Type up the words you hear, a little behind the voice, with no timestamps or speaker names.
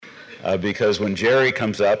because when Jerry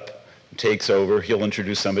comes up, takes over, he'll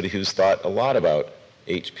introduce somebody who's thought a lot about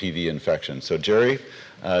HPV infection. So Jerry,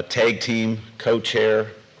 tag team,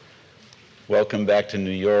 co-chair, welcome back to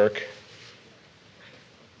New York.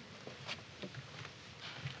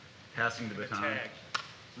 Passing the baton.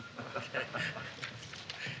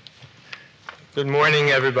 Good morning,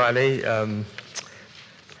 everybody.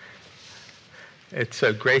 It's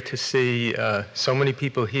great to see so many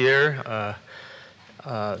people here.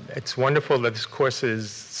 It's wonderful that this course is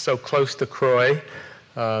so close to CROI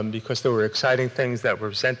because there were exciting things that were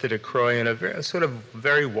presented at CROI in a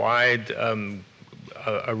very wide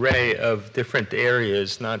array of different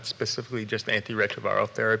areas, not specifically just antiretroviral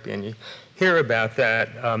therapy, and you hear about that.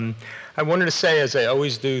 I wanted to say, as I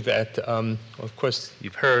always do, that, of course,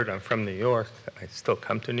 you've heard I'm from New York. I still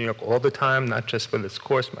come to New York all the time, not just for this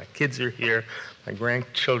course. My kids are here, my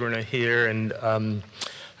grandchildren are here, and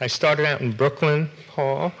I started out in Brooklyn,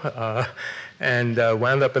 Paul, and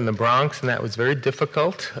wound up in the Bronx, and that was very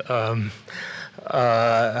difficult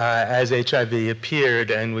as HIV appeared,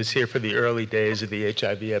 and was here for the early days of the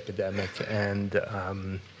HIV epidemic, and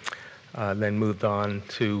then moved on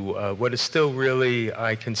to what is still really,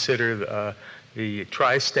 I consider, the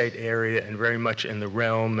tri-state area, and very much in the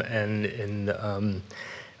realm and in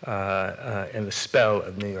the spell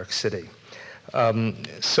of New York City.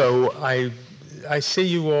 So I see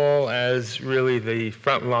you all as really the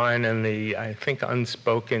front line and the, I think,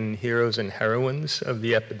 unspoken heroes and heroines of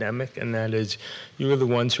the epidemic, and that is you are the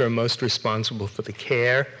ones who are most responsible for the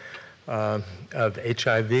care of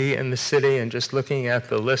HIV in the city. And just looking at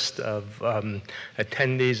the list of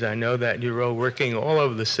attendees, I know that you're all working all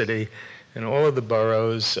over the city in all of the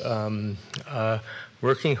boroughs,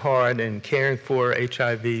 working hard and caring for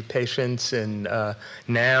HIV patients, and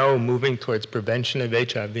now moving towards prevention of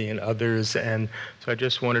HIV in others. And so I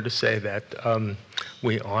just wanted to say that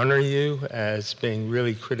we honor you as being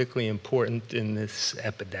really critically important in this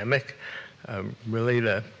epidemic, really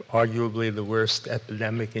arguably the worst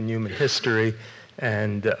epidemic in human history.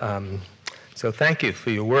 And so thank you for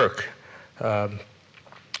your work.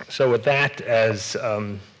 So with that as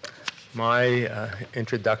my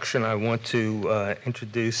introduction, I want to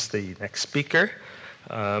introduce the next speaker,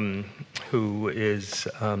 who is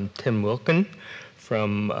Tim Wilkin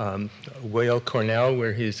from Weill Cornell,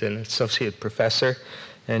 where he's an associate professor,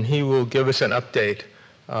 and he will give us an update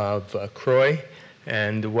of CROI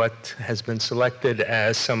and what has been selected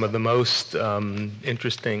as some of the most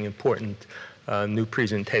interesting, important new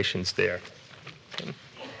presentations there. Tim?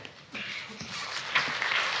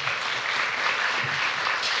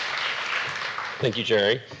 Thank you,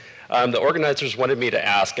 Jerry. The organizers wanted me to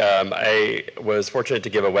ask, I was fortunate to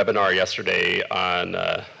give a webinar yesterday on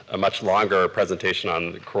a much longer presentation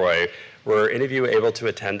on CROI. Were any of you able to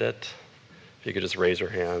attend it? If you could just raise your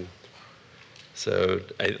hand. So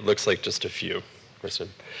it looks like just a few, Kristen.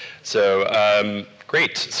 So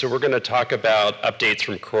great. So we're going to talk about updates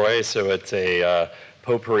from CROI. So it's a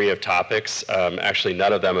potpourri of topics. Actually,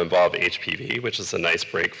 none of them involve HPV, which is a nice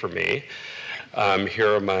break for me.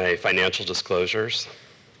 Here are my financial disclosures.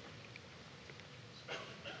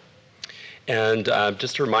 And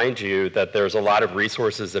just to remind you that there's a lot of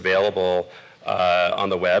resources available on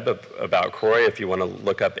the web about CROI if you want to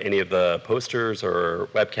look up any of the posters or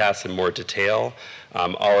webcasts in more detail.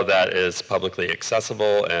 All of that is publicly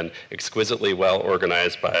accessible and exquisitely well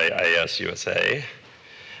organized by IAS USA.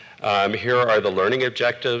 Here are the learning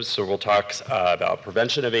objectives. So we'll talk about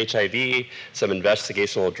prevention of HIV, some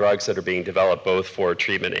investigational drugs that are being developed both for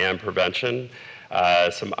treatment and prevention,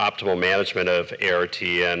 some optimal management of ART,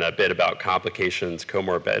 and a bit about complications,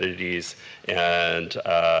 comorbidities, and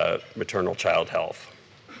maternal child health.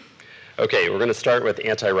 Okay, we're going to start with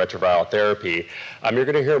antiretroviral therapy. You're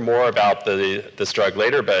going to hear more about this drug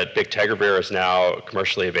later, but bictegravir is now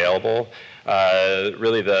commercially available.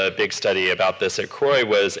 Really the big study about this at CROI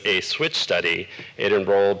was a switch study. It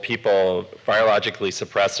enrolled people virologically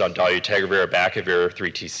suppressed on dolutegravir, abacavir,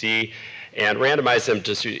 3-TC, and randomized them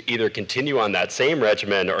to either continue on that same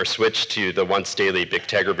regimen or switch to the once-daily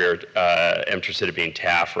bictegravir emtricitabine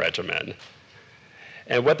TAF regimen.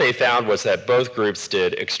 And what they found was that both groups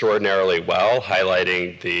did extraordinarily well,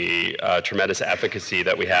 highlighting the tremendous efficacy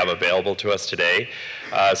that we have available to us today.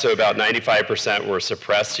 So about 95% were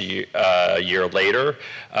suppressed a year later,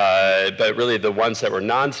 but really the ones that were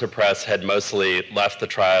non-suppressed had mostly left the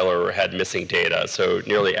trial or had missing data. So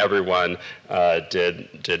nearly everyone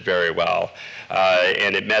did very well.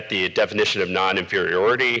 And it met the definition of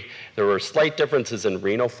non-inferiority. There were slight differences in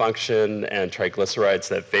renal function and triglycerides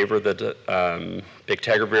that favor the bictegravir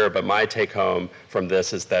bictegravir, but my take home from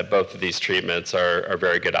this is that both of these treatments are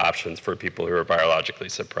very good options for people who are virologically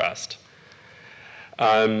suppressed.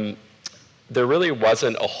 There really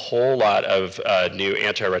wasn't a whole lot of new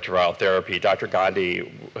antiretroviral therapy. Dr.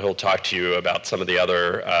 Gandhi, he'll talk to you about some of the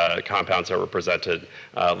other compounds that were presented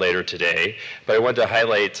later today. But I wanted to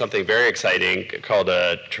highlight something very exciting called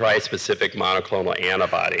a tri-specific monoclonal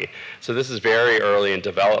antibody. So this is very early in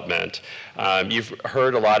development. You've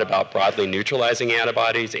heard a lot about broadly neutralizing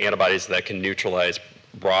antibodies, antibodies that can neutralize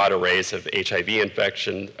broad arrays of HIV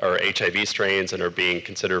infection or HIV strains and are being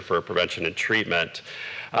considered for prevention and treatment.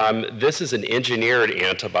 This is an engineered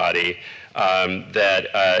antibody that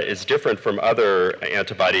is different from other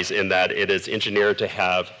antibodies in that it is engineered to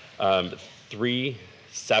have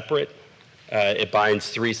it binds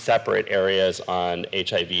three separate areas on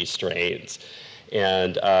HIV strains.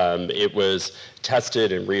 And it was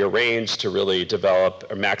tested and rearranged to really develop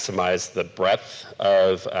or maximize the breadth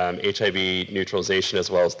of HIV neutralization as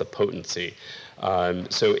well as the potency.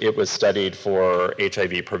 So it was studied for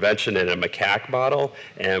HIV prevention in a macaque model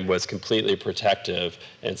and was completely protective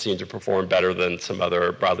and seemed to perform better than some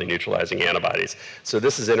other broadly neutralizing antibodies. So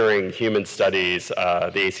this is entering human studies.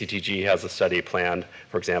 The ACTG has a study planned,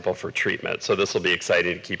 for example, for treatment. So this will be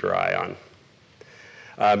exciting to keep your eye on.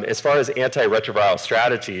 As far as antiretroviral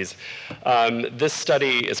strategies, this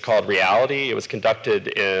study is called REALITY. It was conducted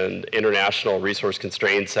in international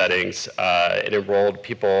resource-constrained settings. It enrolled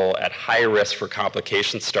people at high risk for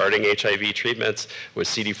complications starting HIV treatments with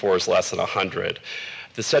CD4s less than 100.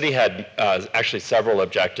 The study had actually several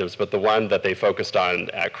objectives, but the one that they focused on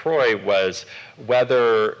at CROI was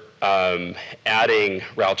whether adding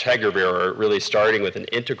raltegravir, or really starting with an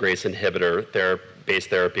integrase inhibitor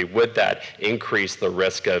based therapy, would that increase the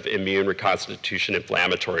risk of immune reconstitution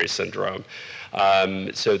inflammatory syndrome?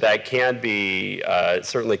 So that can be,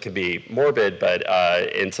 certainly can be morbid, but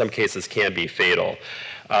in some cases can be fatal.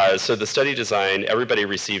 So the study design, everybody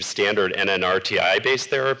received standard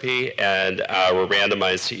NNRTI-based therapy and were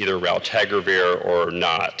randomized to either raltegravir or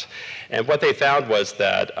not. And what they found was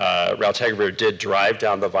that raltegravir did drive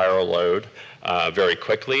down the viral load very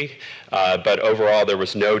quickly, but overall there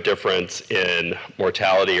was no difference in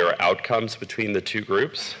mortality or outcomes between the two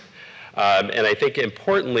groups. And I think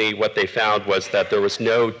importantly what they found was that there was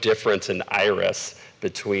no difference in iris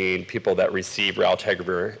between people that received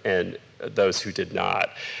raltegravir and those who did not.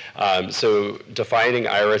 So defining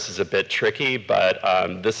iris is a bit tricky, but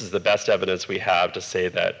this is the best evidence we have to say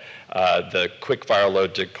that the quick viral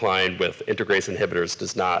load decline with integrase inhibitors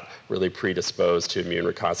does not really predispose to immune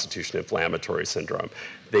reconstitution inflammatory syndrome.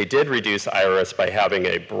 They did reduce iris by having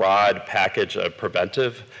a broad package of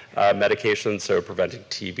preventive medications, so preventing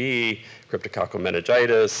TB, cryptococcal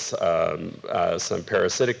meningitis, some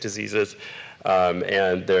parasitic diseases,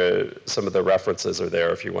 and some of the references are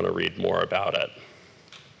there if you want to read more about it.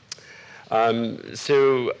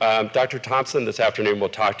 Dr. Thompson this afternoon will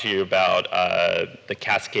talk to you about the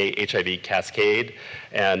HIV cascade,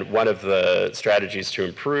 and one of the strategies to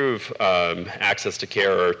improve access to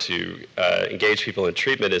care or to engage people in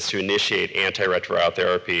treatment is to initiate antiretroviral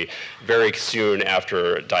therapy very soon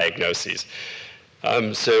after diagnoses.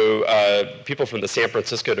 People from the San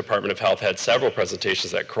Francisco Department of Health had several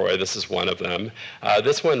presentations at CROI. This is one of them.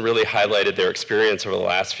 This one really highlighted their experience over the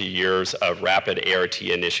last few years of rapid ART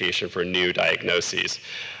initiation for new diagnoses.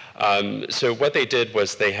 So what they did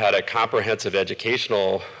was they had a comprehensive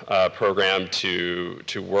educational program to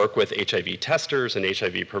work with HIV testers and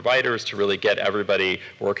HIV providers to really get everybody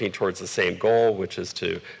working towards the same goal, which is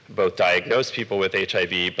to both diagnose people with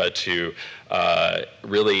HIV, but to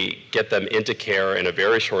really get them into care in a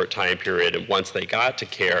very short time period, and once they got to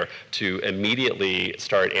care, to immediately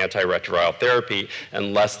start antiretroviral therapy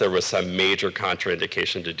unless there was some major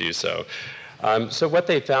contraindication to do so. So what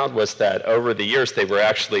they found was that over the years they were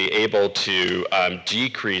actually able to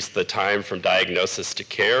decrease the time from diagnosis to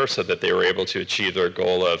care so that they were able to achieve their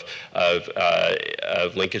goal of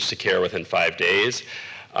linkage to care within 5 days.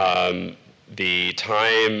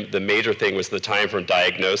 The major thing was the time from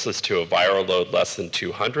diagnosis to a viral load less than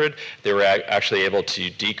 200. They were actually able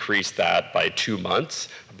to decrease that by 2 months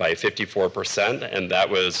by 54%, and that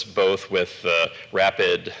was both with the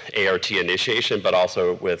rapid ART initiation, but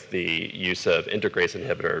also with the use of integrase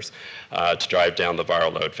inhibitors to drive down the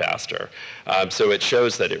viral load faster. So it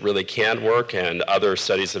shows that it really can work, and other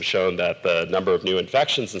studies have shown that the number of new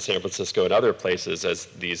infections in San Francisco and other places, as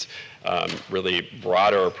these really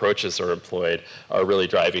broader approaches are employed, are really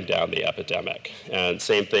driving down the epidemic. And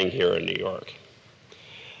same thing here in New York.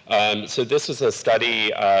 So this is a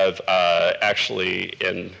study of actually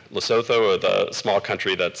in Lesotho, or the small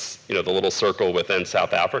country that's, the little circle within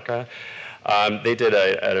South Africa. They did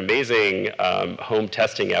an amazing home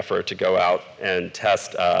testing effort to go out and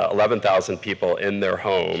test 11,000 people in their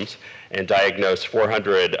homes and diagnose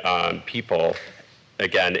 400 people,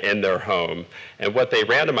 again, in their home. And what they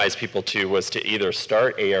randomized people to was to either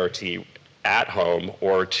start ART at home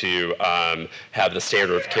or to have the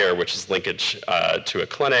standard of care, which is linkage to a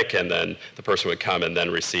clinic, and then the person would come and then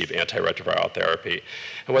receive antiretroviral therapy.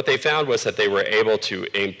 And what they found was that they were able to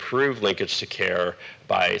improve linkage to care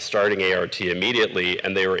by starting ART immediately,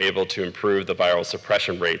 and they were able to improve the viral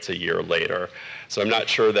suppression rates a year later. So I'm not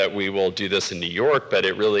sure that we will do this in New York, but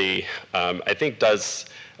it really, I think, does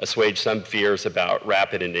assuage some fears about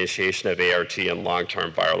rapid initiation of ART and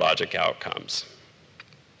long-term virologic outcomes.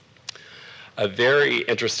 A very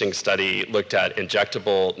interesting study looked at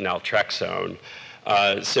injectable naltrexone.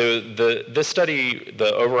 This study,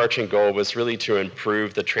 the overarching goal was really to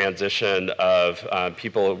improve the transition of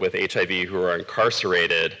people with HIV who are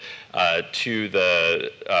incarcerated to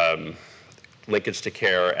the linkage to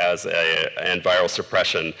care and viral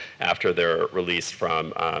suppression after they're released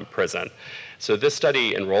from prison. So this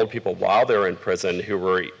study enrolled people while they were in prison who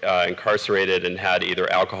were incarcerated and had either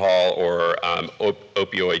alcohol or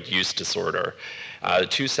opioid use disorder.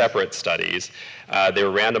 Two separate studies. They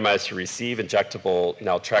were randomized to receive injectable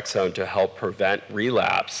naltrexone to help prevent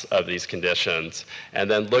relapse of these conditions,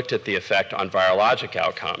 and then looked at the effect on virologic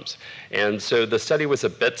outcomes. And so the study was a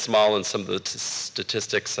bit small in some of the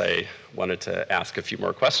statistics I wanted to ask a few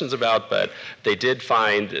more questions about, but they did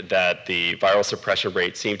find that the viral suppression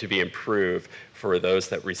rate seemed to be improved for those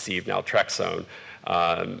that received naltrexone.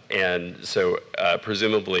 And so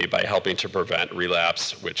presumably by helping to prevent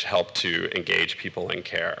relapse, which helped to engage people in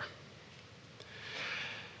care.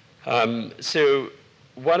 So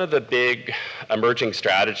one of the big emerging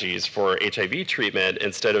strategies for HIV treatment,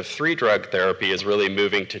 instead of 3-drug therapy, is really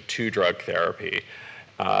moving to 2-drug therapy.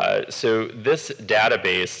 So this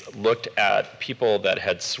database looked at people that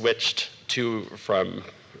had switched from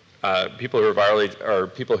people who are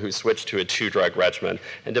people who switched to a 2-drug regimen,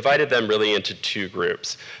 and divided them really into 2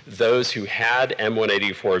 groups. Those who had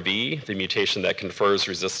M184V, the mutation that confers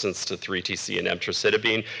resistance to 3-TC and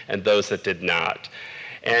emtricitabine, and those that did not.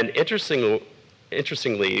 And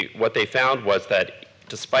interestingly, what they found was that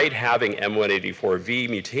despite having M184V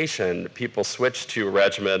mutation, people switched to a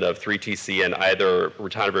regimen of 3-TC and either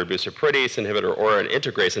ritonavir booster protease inhibitor or an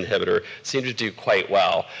integrase inhibitor seemed to do quite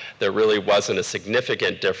well. There really wasn't a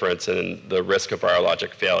significant difference in the risk of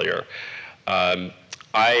virologic failure.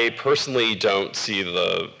 I personally don't see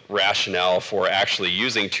the rationale for actually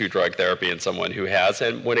using 2-drug therapy in someone who has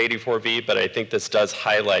M184V, but I think this does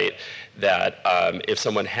highlight that if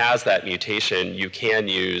someone has that mutation, you can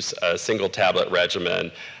use a single tablet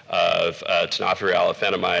regimen of tenofovir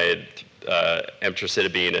alafenamide,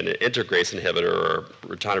 emtricitabine, and an integrase inhibitor or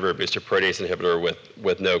ritonavir booster protease inhibitor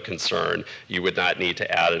with no concern. You would not need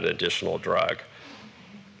to add an additional drug.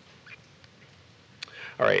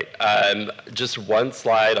 All right, just one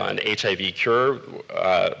slide on HIV cure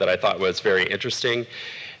that I thought was very interesting.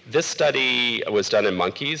 This study was done in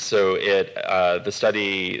monkeys, so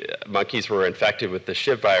monkeys were infected with the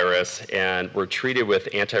Shiv virus and were treated with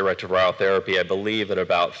antiretroviral therapy, I believe, at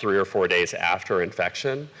about 3 or 4 days after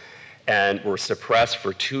infection, and were suppressed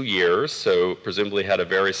for 2 years, so presumably had a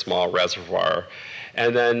very small reservoir.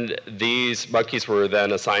 And then these monkeys were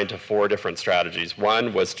then assigned to 4 different strategies.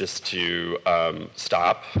 One was just to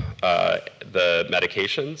stop the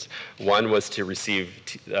medications. One was to receive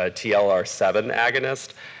TLR7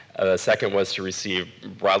 agonist. The second was to receive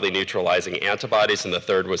broadly neutralizing antibodies, and the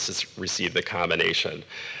third was to receive the combination.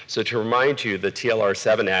 So to remind you, the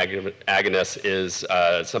TLR7 agonist is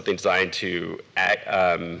something designed to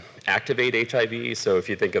activate HIV. So if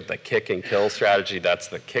you think of the kick and kill strategy, that's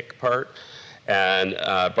the kick part. And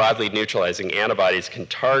broadly neutralizing antibodies can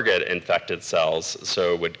target infected cells,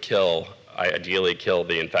 so would ideally kill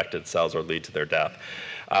the infected cells or lead to their death.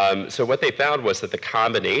 So what they found was that the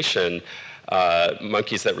combination,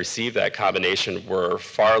 monkeys that received that combination were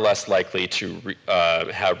far less likely to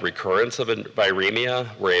have recurrence of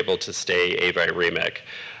viremia, were able to stay aviremic.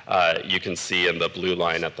 You can see in the blue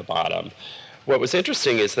line at the bottom. What was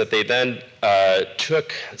interesting is that they then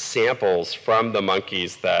took samples from the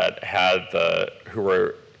monkeys that who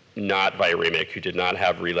were not viremic, who did not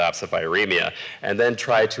have relapse of viremia, and then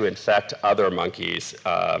tried to infect other monkeys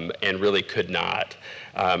and really could not,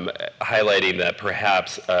 highlighting that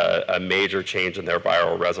perhaps a major change in their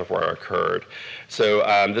viral reservoir occurred. So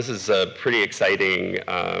this is a pretty exciting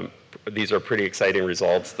these are pretty exciting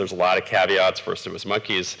results. There's a lot of caveats. First, it was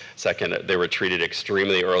monkeys. Second, they were treated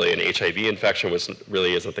extremely early in HIV infection, which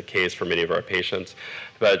really isn't the case for many of our patients.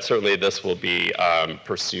 But certainly this will be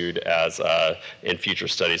pursued as in future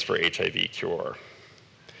studies for HIV cure.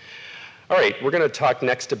 All right, we're going to talk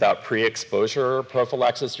next about pre-exposure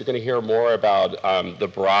prophylaxis. You're going to hear more about the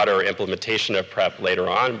broader implementation of PrEP later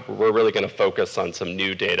on. We're really going to focus on some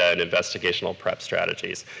new data and investigational PrEP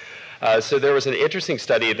strategies. So there was an interesting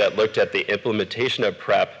study that looked at the implementation of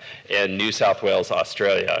PrEP in New South Wales,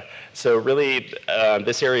 Australia. So really,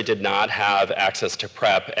 this area did not have access to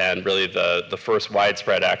PrEP, and really the first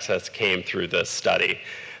widespread access came through this study.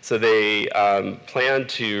 So they planned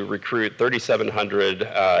to recruit 3,700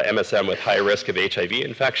 MSM with high risk of HIV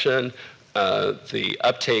infection. The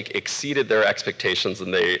uptake exceeded their expectations,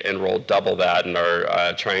 and they enrolled double that and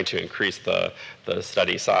are trying to increase the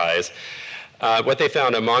study size. What they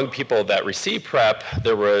found among people that received PrEP,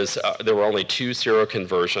 there were only 2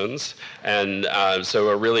 seroconversions, and so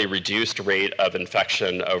a really reduced rate of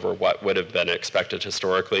infection over what would have been expected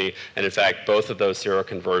historically. And in fact, both of those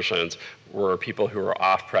seroconversions were people who were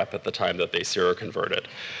off PrEP at the time that they seroconverted.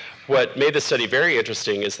 What made the study very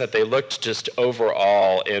interesting is that they looked just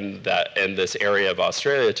overall in this area of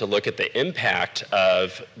Australia to look at the impact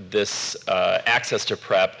of this access to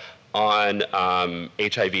PrEP on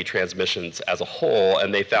HIV transmissions as a whole,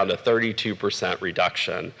 and they found a 32%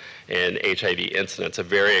 reduction in HIV incidence, a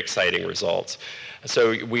very exciting results.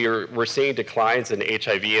 So we're seeing declines in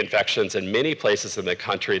HIV infections in many places in the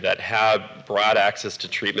country that have broad access to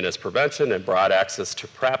treatment as prevention and broad access to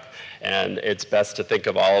PrEP, and it's best to think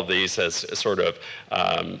of all of these as sort of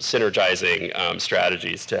synergizing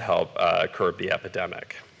strategies to help curb the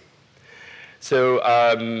epidemic. So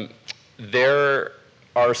there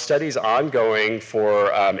are studies ongoing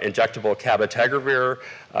for injectable cabotegravir.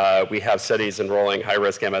 We have studies enrolling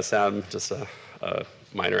high-risk MSM, just a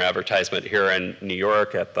minor advertisement here in New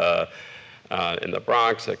York at in the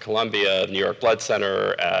Bronx, at Columbia, New York Blood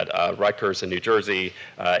Center, at Rutgers in New Jersey,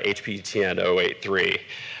 HPTN 083.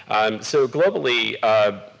 So globally,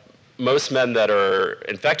 most men that are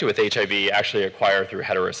infected with HIV actually acquire through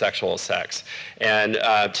heterosexual sex. And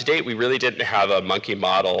to date, we really didn't have a monkey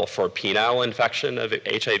model for penile infection of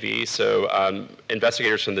HIV. So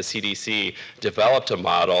investigators from the CDC developed a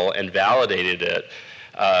model and validated it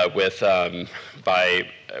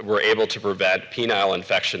were able to prevent penile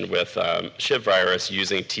infection with Shiv virus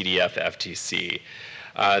using TDF-FTC.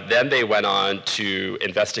 Then they went on to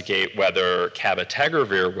investigate whether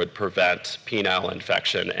cabotegravir would prevent penile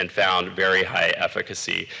infection and found very high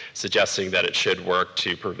efficacy, suggesting that it should work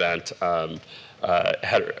to prevent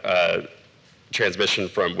transmission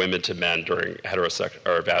from women to men during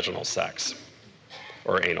or vaginal sex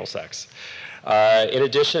or anal sex. In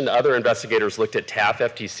addition, other investigators looked at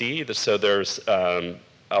TAF-FTC. So there's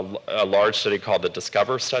a large study called the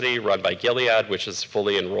Discover study run by Gilead, which is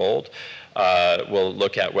fully enrolled. We'll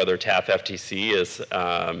look at whether TAF-FTC is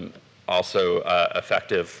also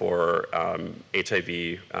effective for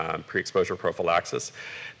HIV pre-exposure prophylaxis.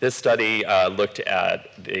 This study looked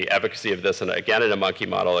at the efficacy of this, and again in a monkey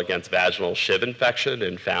model, against vaginal Shiv infection,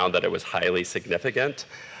 and found that it was highly significant.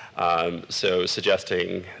 So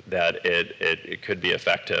suggesting that it could be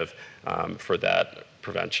effective for that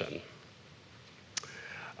prevention.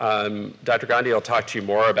 Dr. Gandhi will talk to you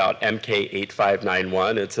more about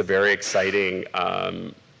MK-8591. It's a very exciting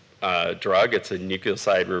drug. It's a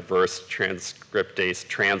nucleoside reverse transcriptase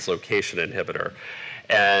translocation inhibitor.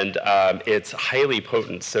 And it's highly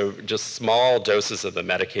potent, so just small doses of the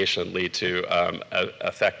medication lead to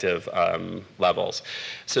effective levels.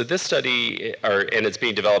 So this study, and it's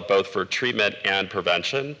being developed both for treatment and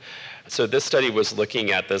prevention. So this study was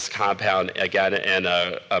looking at this compound, again, in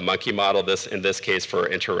a monkey model, in this case for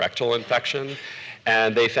interrectal infection.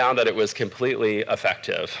 And they found that it was completely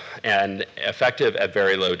effective, and effective at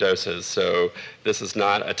very low doses. So this is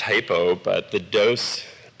not a typo, but the dose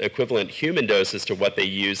equivalent human doses to what they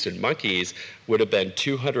used in monkeys would have been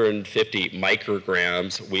 250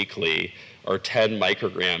 micrograms weekly or 10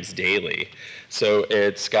 micrograms daily. So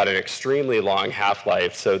it's got an extremely long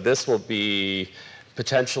half-life. So this will be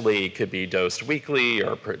potentially could be dosed weekly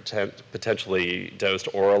or potentially dosed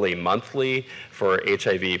orally monthly for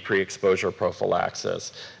HIV pre-exposure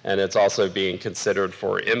prophylaxis. And it's also being considered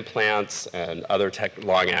for implants and other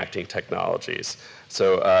long-acting technologies.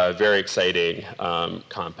 So very exciting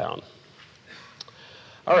compound.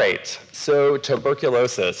 All right, so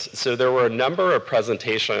tuberculosis. So there were a number of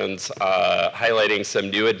presentations highlighting some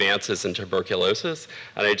new advances in tuberculosis.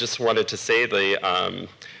 And I just wanted to say the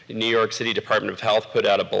New York City Department of Health put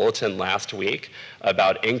out a bulletin last week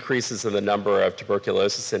about increases in the number of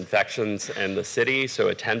tuberculosis infections in the city, so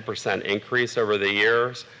a 10% increase over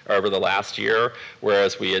the last year,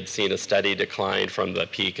 whereas we had seen a steady decline from the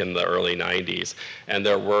peak in the early 90s. And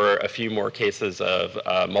there were a few more cases of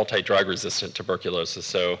multi-drug resistant tuberculosis.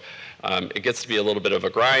 So it gets to be a little bit of a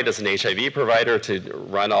grind as an HIV provider to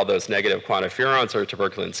run all those negative quantiferons or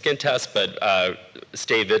tuberculin skin tests, but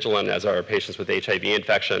stay vigilant, as our patients with HIV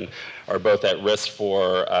infection are both at risk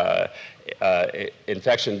for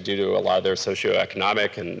infection due to a lot of their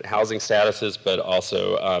socioeconomic and housing statuses, but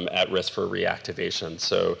also at risk for reactivation.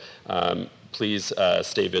 So please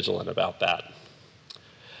stay vigilant about that.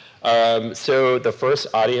 So the first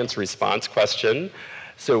audience response question.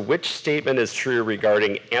 So which statement is true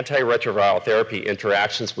regarding antiretroviral therapy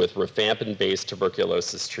interactions with rifampin-based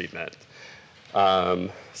tuberculosis treatment?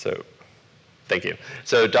 Thank you.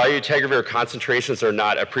 So dolutegravir concentrations are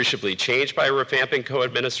not appreciably changed by rifampin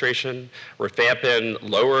co-administration. Rifampin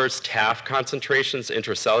lowers TAF concentrations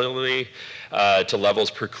intracellularly to levels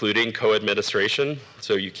precluding co-administration,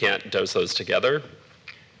 so you can't dose those together.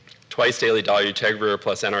 Twice daily dolutegravir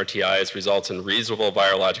plus NRTIs results in reasonable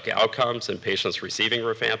virologic outcomes in patients receiving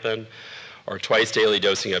rifampin, or twice daily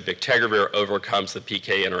dosing of bictegravir overcomes the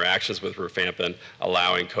PK interactions with rifampin,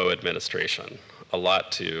 allowing co-administration. A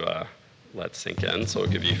lot to let sink in, so we'll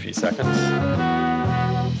give you a few seconds.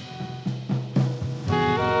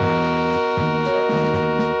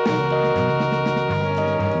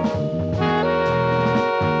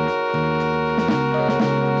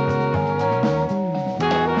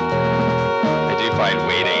 I do find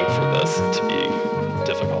waiting for this to be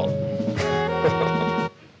difficult.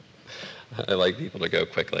 I like people to go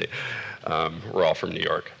quickly. We're all from New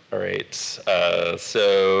York. All right,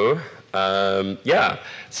 yeah,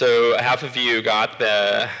 so half of you got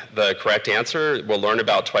the correct answer. We'll learn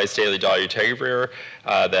about twice daily dolutegravir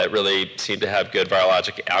that really seemed to have good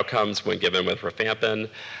virologic outcomes when given with rifampin.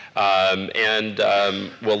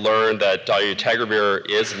 We'll learn that dolutegravir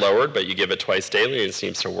is lowered, but you give it twice daily and it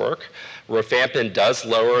seems to work. Rifampin does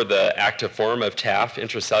lower the active form of TAF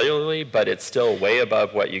intracellularly, but it's still way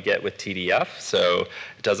above what you get with TDF, so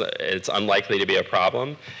it's unlikely to be a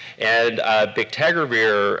problem. And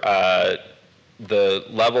bictegravir, the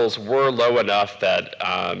levels were low enough that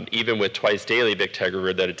even with twice daily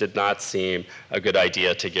bictegravir, that it did not seem a good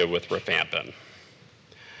idea to give with rifampin.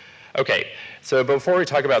 Okay, so before we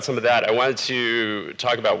talk about some of that, I wanted to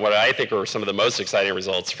talk about what I think are some of the most exciting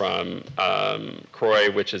results from CROI,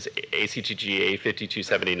 which is ACTG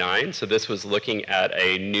A5279. So this was looking at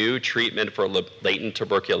a new treatment for latent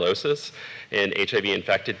tuberculosis in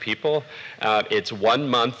HIV-infected people. It's 1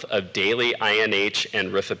 month of daily INH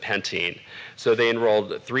and rifapentine. So they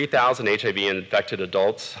enrolled 3,000 HIV-infected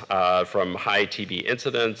adults from high TB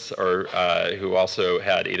incidence, or who also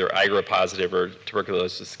had either IGRA positive or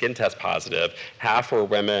tuberculosis skin test positive. Half were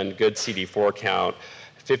women, good CD4 count.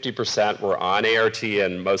 50% were on ART,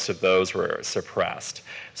 and most of those were suppressed.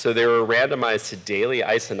 So they were randomized to daily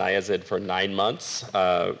isoniazid for 9 months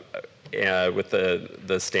with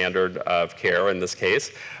the standard of care in this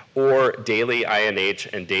case, or daily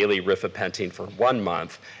INH and daily rifapentine for 1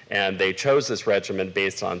 month. And they chose this regimen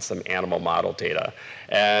based on some animal model data.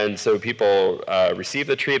 And so people received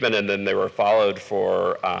the treatment, and then they were followed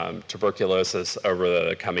for tuberculosis over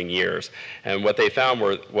the coming years. And what they found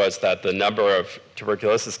was that the number of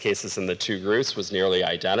tuberculosis cases in the two groups was nearly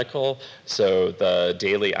identical. So the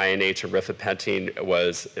daily INH and rifapentine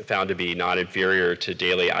was found to be non-inferior to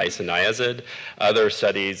daily isoniazid. Other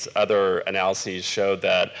studies, other analyses showed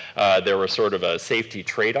that there was sort of a safety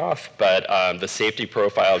trade-off, but the safety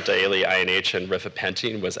profile of daily INH and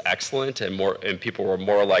rifapentine was excellent, and people were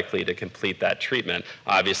more likely to complete that treatment,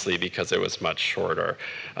 obviously because it was much shorter.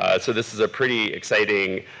 So this is a pretty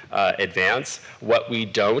exciting advance. What we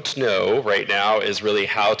don't know right now is really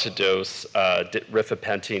how to dose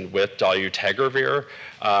rifapentine with dolutegravir.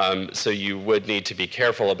 So you would need to be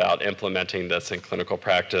careful about implementing this in clinical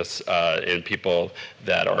practice in people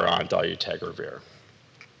that are on dolutegravir.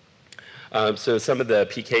 So some of the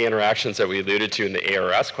PK interactions that we alluded to in the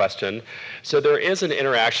ARS question. So there is an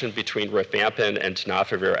interaction between rifampin and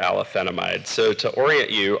tenofovir alafenamide. So to orient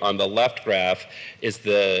you, on the left graph is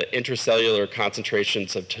the intracellular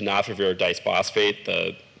concentrations of tenofovir disphosphate,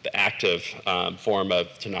 the active form of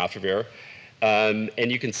tenofovir. And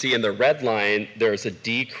you can see in the red line, there's a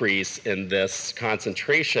decrease in this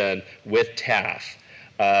concentration with TAF,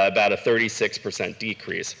 about a 36%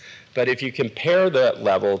 decrease. But if you compare that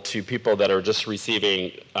level to people that are just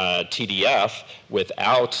receiving TDF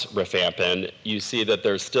without rifampin, you see that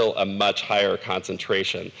there's still a much higher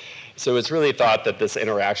concentration. So it's really thought that this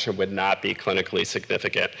interaction would not be clinically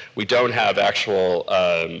significant. We don't have actual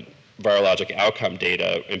virologic outcome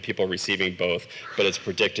data in people receiving both, but it's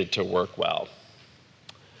predicted to work well.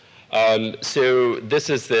 So this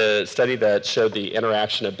is the study that showed the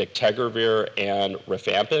interaction of bictegravir and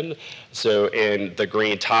rifampin. So in the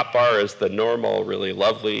green top bar is the normal, really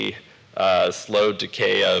lovely, slow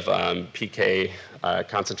decay of PK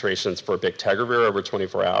concentrations for bictegravir over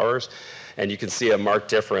 24 hours. And you can see a marked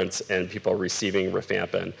difference in people receiving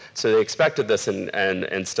rifampin. So they expected this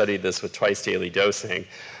and studied this with twice daily dosing.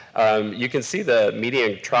 You can see the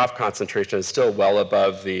median trough concentration is still well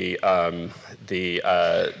above the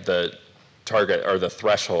target or the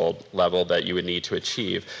threshold level that you would need to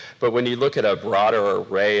achieve. But when you look at a broader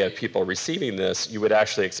array of people receiving this, you would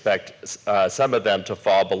actually expect some of them to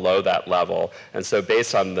fall below that level. And so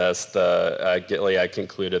based on this, the Gilead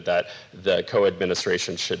concluded that the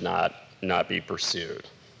co-administration should not be pursued.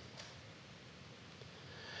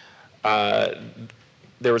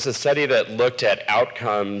 There was a study that looked at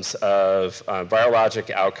outcomes of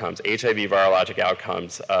virologic outcomes, HIV virologic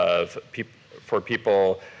outcomes for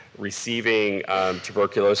people receiving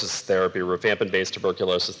tuberculosis therapy, rifampin-based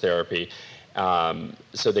tuberculosis therapy.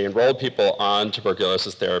 So they enrolled people on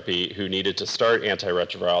tuberculosis therapy who needed to start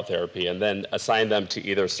antiretroviral therapy and then assigned them to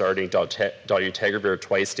either starting dolutegravir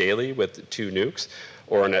twice daily with 2 nukes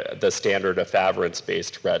or the standard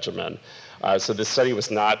efavirenz-based regimen. So this study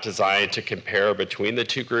was not designed to compare between the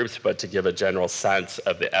 2 groups, but to give a general sense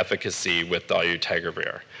of the efficacy with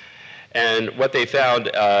dolutegravir. And what they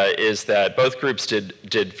found is that both groups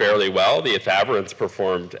did fairly well. The efavirenz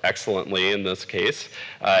performed excellently in this case,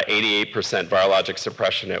 88% virologic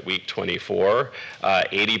suppression at week 24,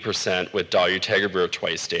 80% with dolutegravir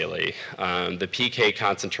twice daily. The PK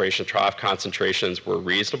concentration, trough concentrations were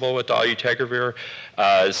reasonable with dolutegravir,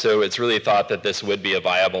 so it's really thought that this would be a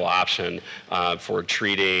viable option for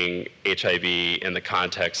treating HIV in the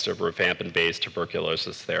context of rifampin-based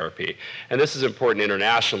tuberculosis therapy. And this is important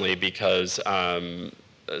internationally because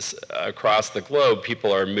across the globe,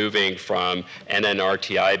 people are moving from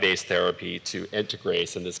NNRTI-based therapy to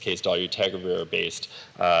integrase, in this case dolutegravir-based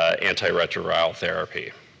antiretroviral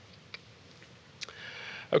therapy.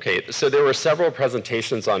 Okay, so there were several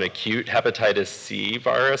presentations on acute hepatitis C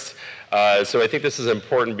virus. So I think this is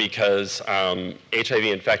important because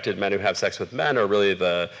HIV-infected men who have sex with men are really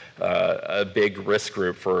a big risk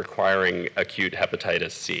group for acquiring acute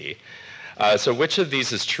hepatitis C. So which of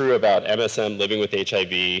these is true about MSM living with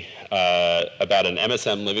HIV, about an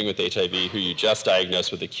MSM living with HIV who you just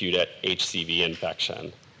diagnosed with acute HCV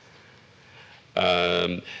infection?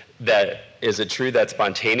 Is it true that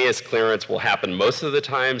spontaneous clearance will happen most of the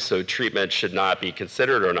time, so treatment should not be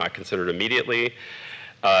considered or not considered immediately?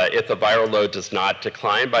 If the viral load does not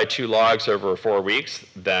decline by 2 logs over 4 weeks,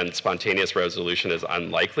 then spontaneous resolution is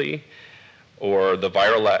unlikely. Or the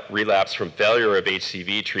viral relapse from failure of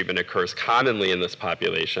HCV treatment occurs commonly in this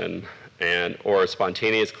population, or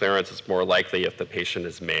spontaneous clearance is more likely if the patient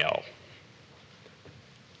is male.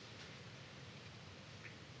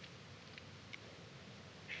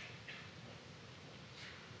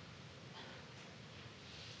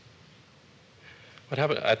 What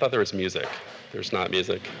happened? I thought there was music. There's not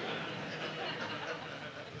music.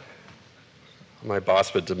 My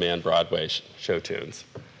boss would demand Broadway show tunes.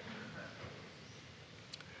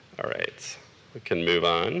 All right, we can move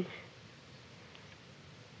on.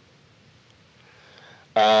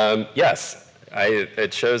 Yes,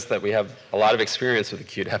 it shows that we have a lot of experience with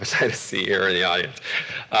acute hepatitis C here in the audience.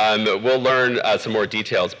 We'll learn some more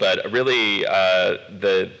details, but really,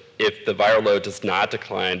 if the viral load does not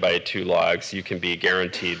decline by 2 logs, you can be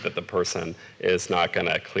guaranteed that the person is not going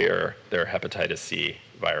to clear their hepatitis C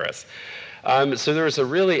virus. So there was a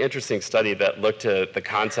really interesting study that looked at the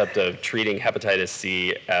concept of treating hepatitis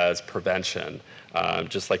C as prevention,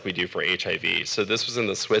 just like we do for HIV. So this was in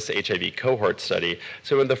the Swiss HIV cohort study.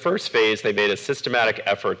 So in the first phase, they made a systematic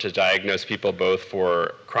effort to diagnose people both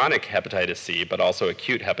for chronic hepatitis C, but also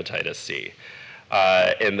acute hepatitis C.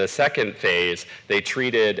 In the second phase, they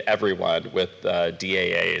treated everyone with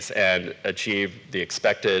DAAs and achieved the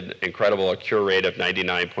expected incredible cure rate of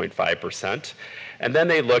 99.5%. And then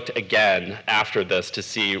they looked again after this to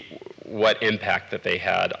see what impact that they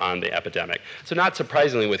had on the epidemic. So not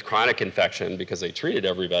surprisingly with chronic infection, because they treated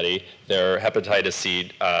everybody, their hepatitis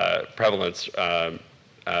C prevalence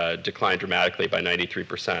declined dramatically by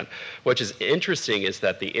 93%. What is interesting is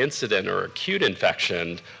that the incident or acute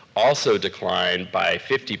infection also declined by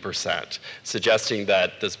 50%, suggesting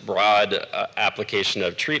that this broad application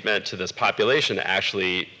of treatment to this population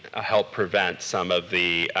actually helped prevent some of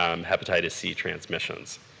the hepatitis C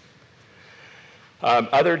transmissions.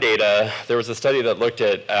 Other data, there was a study that looked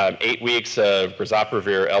at 8 weeks of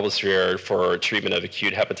grazoprevir, elbasvir for treatment of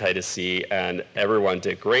acute hepatitis C, and everyone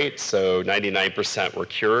did great, so 99% were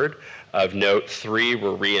cured. Of note, 3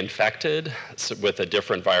 were reinfected with a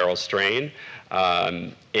different viral strain,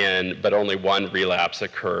 but only 1 relapse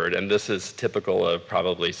occurred, and this is typical of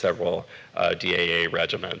probably several DAA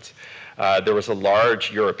regimens. There was a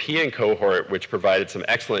large European cohort which provided some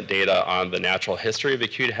excellent data on the natural history of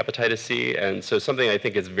acute hepatitis C, and so something I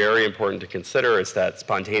think is very important to consider is that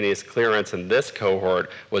spontaneous clearance in this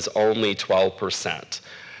cohort was only 12%.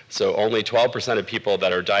 So only 12% of people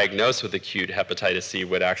that are diagnosed with acute hepatitis C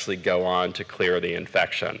would actually go on to clear the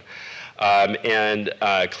infection.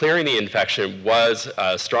 Clearing the infection was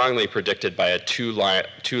strongly predicted by a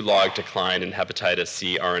 2-log decline in hepatitis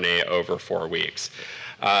C RNA over 4 weeks.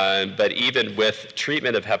 But even with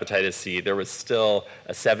treatment of hepatitis C, there was still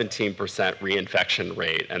a 17% reinfection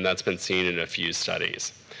rate, and that's been seen in a few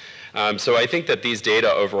studies. So I think that these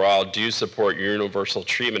data overall do support universal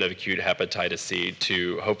treatment of acute hepatitis C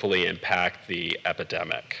to hopefully impact the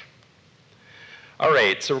epidemic. All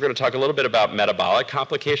right, so we're going to talk a little bit about metabolic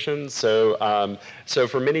complications. So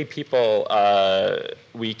for many people,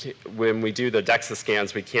 when we do the DEXA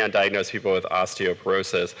scans, we can't diagnose people with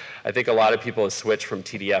osteoporosis. I think a lot of people have switched from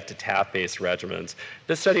TDF to TAF-based regimens.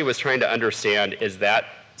 This study was trying to understand, is that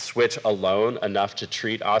switch alone enough to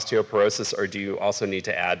treat osteoporosis, or do you also need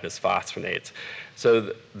to add bisphosphonates?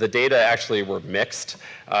 So the data actually were mixed.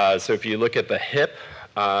 So if you look at the hip,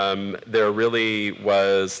 there really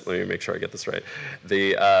was, let me make sure I get this right,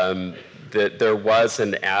 there was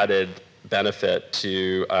an added benefit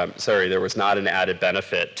to, there was not an added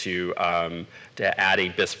benefit to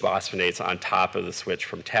adding bisphosphonates on top of the switch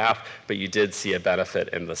from TAF, but you did see a benefit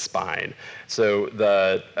in the spine. So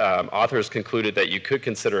the authors concluded that you could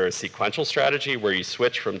consider a sequential strategy where you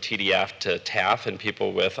switch from TDF to TAF in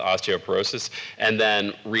people with osteoporosis and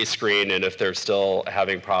then rescreen, and if they're still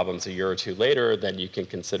having problems a year or 2 later, then you can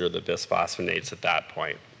consider the bisphosphonates at that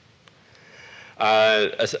point.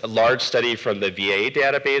 A large study from the VA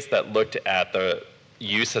database that looked at the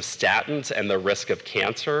use of statins and the risk of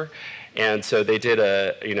cancer. And so they did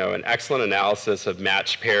an excellent analysis of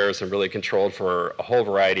matched pairs and really controlled for a whole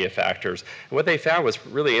variety of factors. And what they found was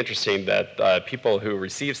really interesting, that people who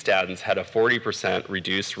received statins had a 40%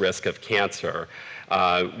 reduced risk of cancer,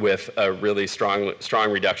 with a really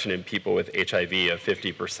strong reduction in people with HIV of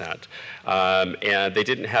 50%. And they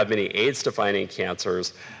didn't have many AIDS-defining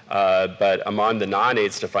cancers, but among the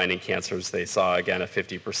non-AIDS-defining cancers, they saw, again, a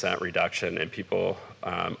 50% reduction in people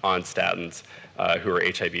on statins who are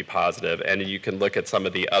HIV positive. And you can look at some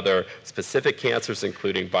of the other specific cancers,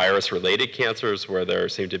 including virus-related cancers, where there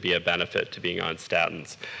seemed to be a benefit to being on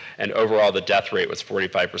statins. And overall, the death rate was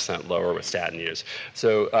 45% lower with statin use.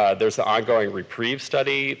 So there's the ongoing REPRIEVE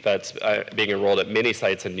study that's being enrolled at many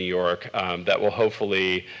sites in New York that will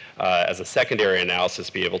hopefully, as a secondary analysis,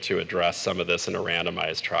 be able to address some of this in a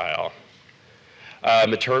randomized trial.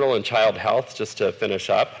 Maternal and child health, just to finish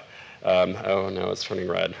up. Oh no, it's turning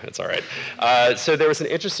red. It's all right. So there was an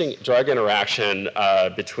interesting drug interaction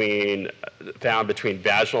found between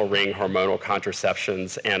vaginal ring hormonal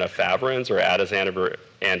contraceptions and efavirenz, or atazanavir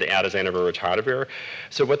and ritonavir.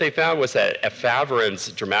 So what they found was that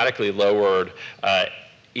efavirenz dramatically lowered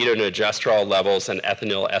etonogestrel levels and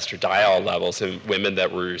ethinyl estradiol levels in women that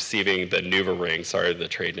were receiving the NuvaRing, sorry the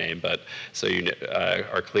trade name, but so you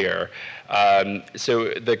are clear.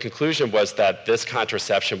 So the conclusion was that this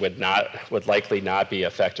contraception would likely not be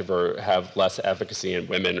effective or have less efficacy in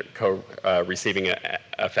women receiving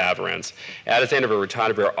efavirenz. Atazanavir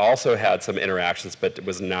ritonavir also had some interactions, but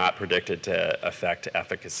was not predicted to affect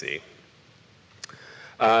efficacy.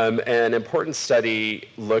 An important study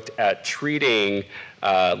looked at treating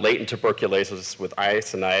latent tuberculosis with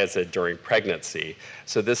isoniazid during pregnancy.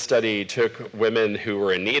 So this study took women who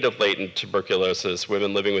were in need of latent tuberculosis,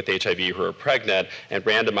 women living with HIV who are pregnant, and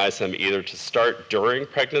randomized them either to start during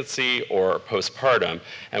pregnancy or postpartum.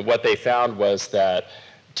 And what they found was that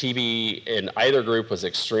TB in either group was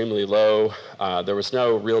extremely low. There was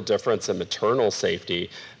no real difference in maternal safety,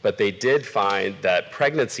 but they did find that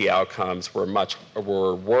pregnancy outcomes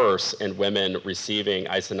were worse in women receiving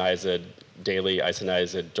isoniazid daily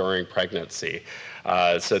isoniazid during pregnancy.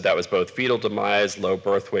 So that was both fetal demise, low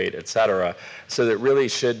birth weight, et cetera. So that really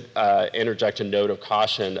should interject a note of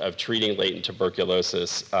caution of treating latent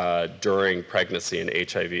tuberculosis during pregnancy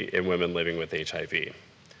and HIV in women living with HIV.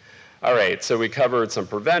 All right, so we covered some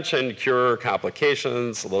prevention, cure,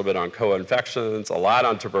 complications, a little bit on co-infections, a lot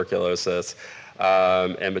on tuberculosis,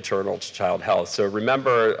 and maternal to child health. So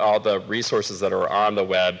remember all the resources that are on the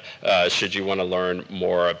web should you want to learn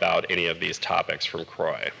more about any of these topics from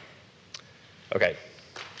CROI. Okay.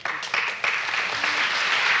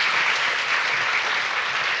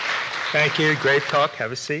 Thank you. Great talk.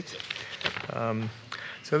 Have a seat.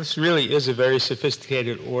 So this really is a very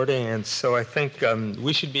sophisticated audience, so I think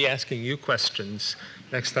we should be asking you questions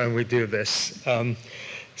next time we do this.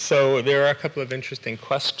 So there are a couple of interesting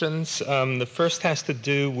questions. The first has to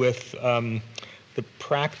do with the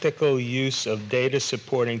practical use of data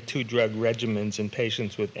supporting two-drug regimens in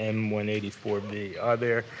patients with M184B. Are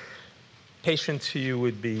there patients who you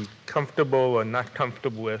would be comfortable or not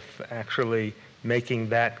comfortable with actually making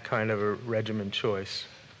that kind of a regimen choice?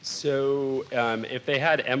 So if they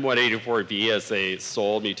had M184V as a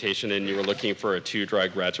sole mutation and you were looking for a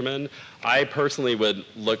two-drug regimen, I personally would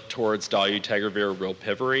look towards dolutegravir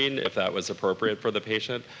rilpivirine if that was appropriate for the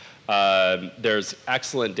patient. There's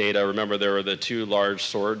excellent data. Remember, there were the two large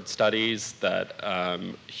SWORD studies,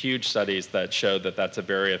 huge studies that showed that that's a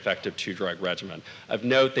very effective two-drug regimen. Of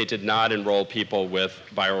note, they did not enroll people with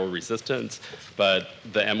viral resistance, but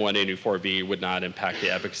the M184V would not impact the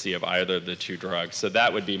efficacy of either of the two drugs. So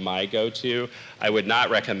that would be my go-to. I would not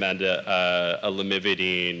recommend a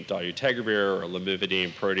lamivudine dolutegravir or a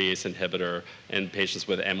lamivudine protease inhibitor in patients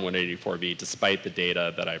with M184V, despite the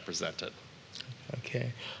data that I presented.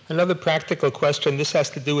 Okay. Another practical question. This has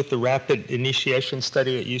to do with the rapid initiation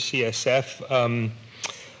study at UCSF.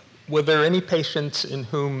 Were there any patients in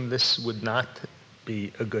whom this would not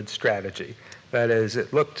be a good strategy? That is,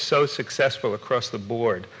 it looked so successful across the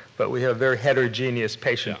board, but we have a very heterogeneous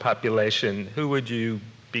patient population. Who would you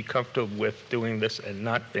be comfortable with doing this and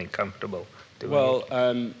not being comfortable doing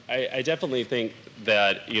it? I definitely think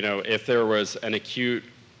that, if there was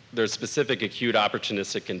there's specific acute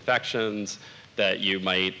opportunistic infections that you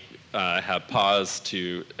might have pause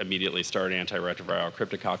to immediately start antiretroviral,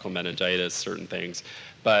 cryptococcal meningitis, certain things.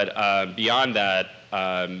 But beyond that,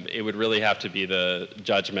 it would really have to be the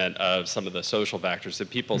judgment of some of the social factors. If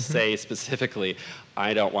people say specifically,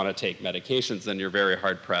 I don't want to take medications, then you're very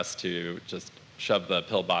hard-pressed to just shove the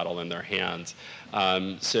pill bottle in their hands.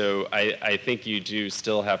 So I think you do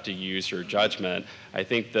still have to use your judgment. I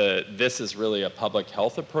think this is really a public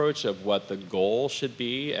health approach of what the goal should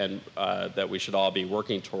be and that we should all be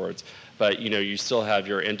working towards. But you still have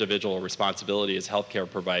your individual responsibility as healthcare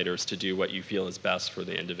providers to do what you feel is best for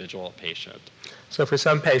the individual patient. So for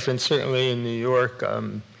some patients, certainly in New York,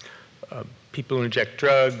 people who inject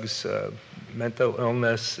drugs, mental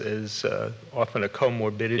illness is often a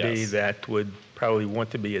comorbidity that would probably want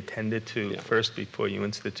to be attended to first before you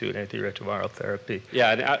institute antiretroviral therapy.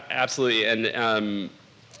 Yeah, and absolutely. And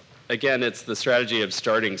again, it's the strategy of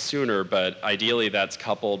starting sooner, but ideally that's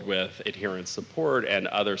coupled with adherence support and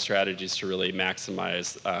other strategies to really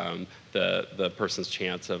maximize the person's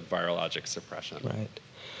chance of virologic suppression. Right.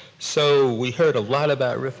 So we heard a lot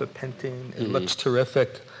about rifapentine. It looks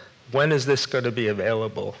terrific. When is this going to be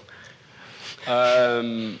available?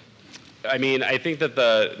 I think that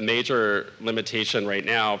the major limitation right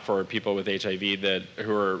now for people with HIV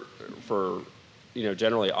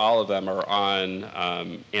generally all of them are on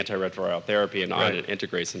antiretroviral therapy and on an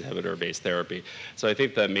integrase inhibitor-based therapy. So I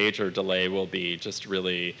think the major delay will be just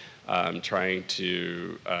really trying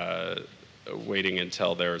to waiting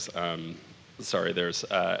until there's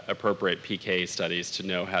appropriate PK studies to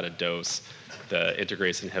know how to dose the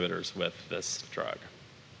integrase inhibitors with this drug.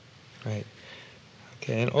 Right.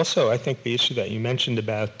 Okay, and also I think the issue that you mentioned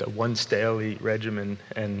about the once daily regimen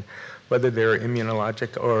and whether there are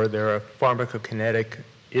immunologic or there are pharmacokinetic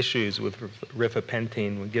issues with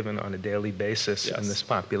rifapentine when given on a daily basis in this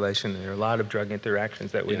population. There are a lot of drug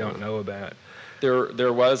interactions that we don't know about.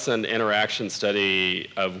 There was an interaction study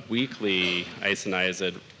of weekly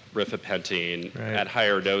isoniazid rifapentine at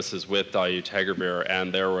higher doses with dolutegravir,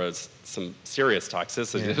 and there was some serious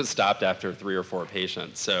toxicity. It was stopped after 3 or 4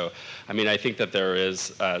 patients. So, I think that there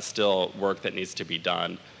is still work that needs to be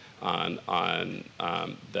done on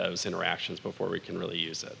those interactions before we can really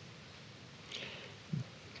use it.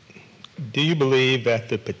 Do you believe that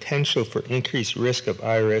the potential for increased risk of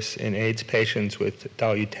IRIS in AIDS patients with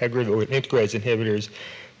dolutegravir or integrase inhibitors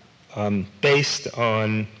based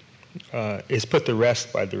on is put to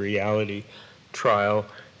rest by the reality trial?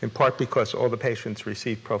 in part because all the patients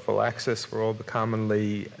receive prophylaxis for all the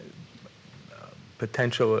commonly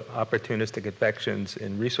potential opportunistic infections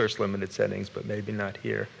in resource-limited settings, but maybe not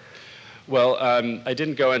here. Well, I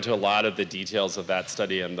didn't go into a lot of the details of that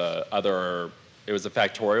study and the other. It was a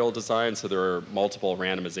factorial design, so there were multiple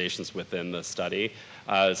randomizations within the study.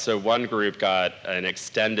 So one group got an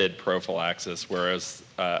extended prophylaxis, whereas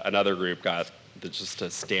another group got just a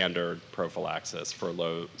standard prophylaxis for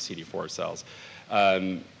low CD4 cells.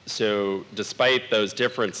 So despite those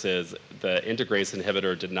differences, the integrase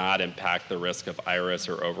inhibitor did not impact the risk of iris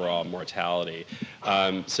or overall mortality.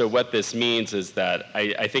 So what this means is that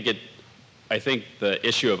I think the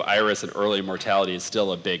issue of iris and early mortality is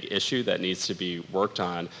still a big issue that needs to be worked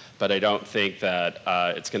on, but I don't think that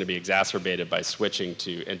it's going to be exacerbated by switching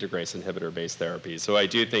to integrase inhibitor-based therapies. So I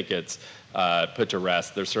do think it's put to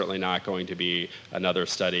rest. There's certainly not going to be another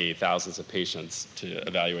study, thousands of patients to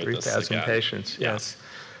evaluate this again. 3,000 patients, Yeah. yes.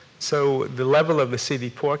 So the level of the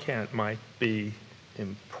CD4 count might be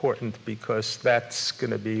important because that's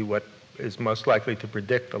going to be what is most likely to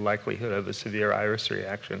predict the likelihood of a severe iris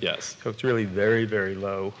reaction. Yes. So if it's really very, very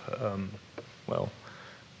low, well,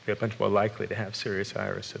 you're much more likely to have serious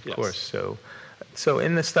iris, of Yes. course. So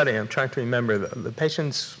in the study, I'm trying to remember, the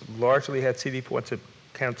patients largely had CD4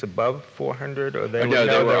 counts above 400, or they No,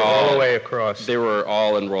 they were all the way across? They were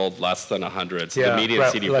all enrolled less than 100. So Yeah, the median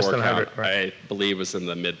less CD4 than 100, count, right. I believe, was in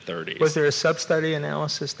the mid-30s. Was there a sub-study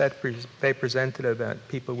analysis that they presented about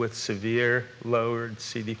people with severe lowered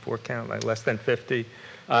CD4 count, like less than 50?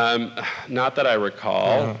 Not that I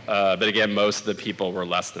recall, but again, most of the people were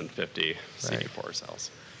less than 50 Right. CD4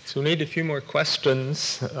 cells. So we need a few more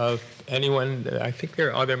questions of anyone. I think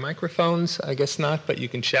are there microphones? I guess not, but you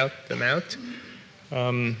can shout them out.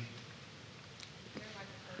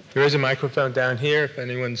 There is a microphone down here if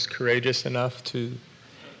anyone's courageous enough to.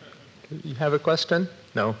 You have a question?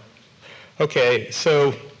 No. Okay,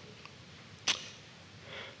 so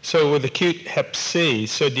with acute hep C,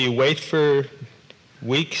 so do you wait for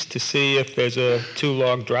weeks to see if there's a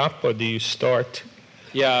 2-log drop, or do you start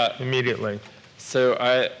immediately? So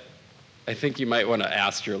I think you might want to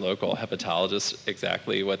ask your local hepatologist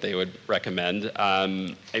exactly what they would recommend.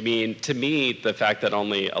 I mean, to me, the fact that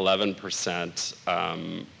only 11%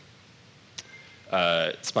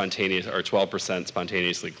 spontaneous or 12%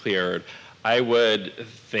 spontaneously cleared, I would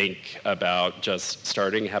think about just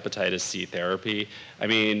starting hepatitis C therapy. I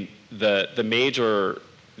mean, the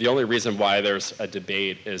only reason why there's a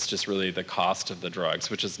debate is just really the cost of the drugs,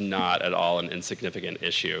 which is not at all an insignificant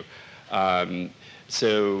issue.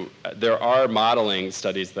 So there are modeling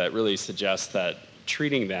studies that really suggest that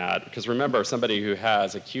treating that, because remember, somebody who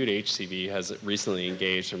has acute HCV has recently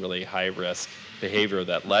engaged in really high-risk behavior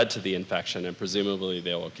that led to the infection, and presumably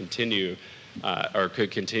they will continue or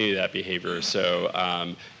could continue that behavior. So,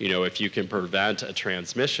 if you can prevent a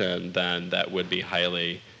transmission, then that would be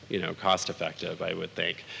highly, cost-effective, I would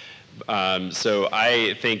think. So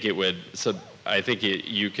I think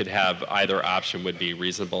you could have either option would be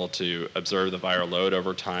reasonable to observe the viral load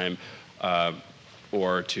over time,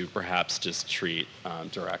 or to perhaps just treat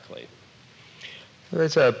directly.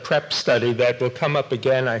 There's a PrEP study that will come up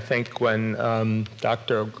again, I think, when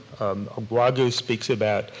Dr. Ogwagu speaks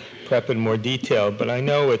about PrEP in more detail, but I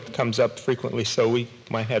know it comes up frequently, so we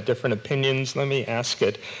might have different opinions. Let me ask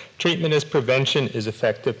it. Treatment as prevention is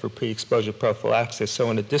effective for pre-exposure prophylaxis, so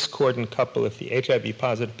in a discordant couple, if the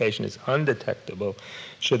HIV-positive patient is undetectable,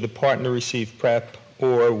 should the partner receive PrEP,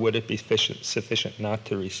 or would it be sufficient not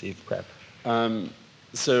to receive PrEP?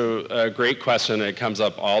 So a great question. It comes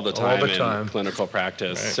up all the time in clinical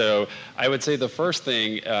practice. Right. So I would say the first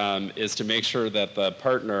thing is to make sure that the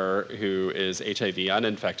partner who is HIV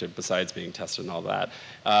uninfected, besides being tested and all that,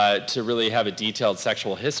 to really have a detailed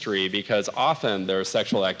sexual history, because often there's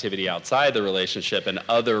sexual activity outside the relationship and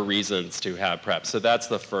other reasons to have PrEP. So that's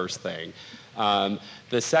the first thing.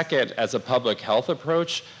 The second, as a public health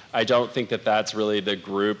approach, I don't think that that's really the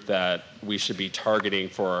group that we should be targeting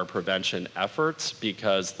for our prevention efforts,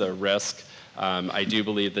 because the risk, I do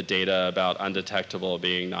believe the data about undetectable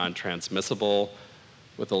being non-transmissible,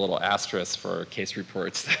 with a little asterisk for case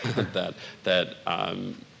reports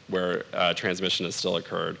where transmission has still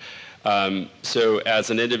occurred. So as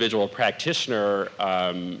an individual practitioner,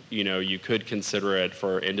 you could consider it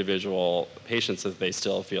for individual patients if they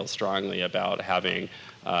still feel strongly about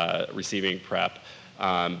receiving PrEP.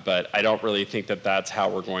 But I don't really think that that's how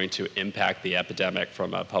we're going to impact the epidemic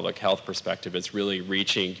from a public health perspective. It's really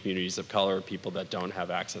reaching communities of color, people that don't have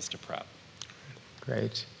access to PrEP.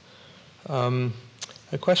 Great.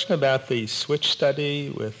 A question about the switch study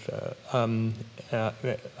with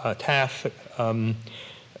TAF.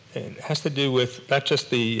 it has to do with not just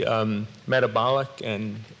the metabolic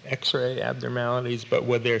and X-ray abnormalities, but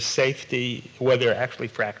were there actually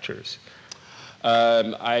fractures?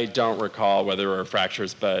 I don't recall whether there were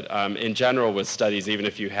fractures, but in general with studies, even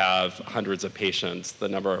if you have hundreds of patients, the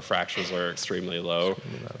number of fractures are extremely low,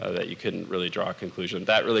 that you couldn't really draw a conclusion.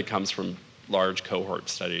 That really comes from large cohort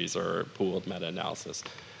studies or pooled meta-analysis.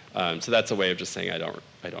 So that's a way of just saying I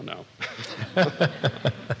don't know.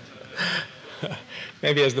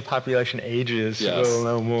 Maybe as the population ages, Yes. we'll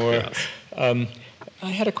know more. Yes. I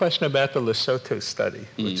had a question about the Lesotho study,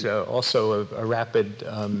 which also a rapid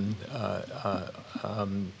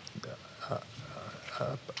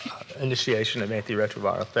initiation of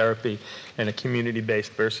antiretroviral therapy and a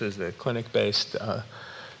community-based versus the clinic-based.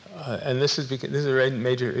 And this is a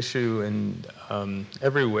major issue in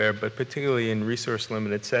everywhere, but particularly in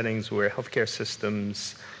resource-limited settings where healthcare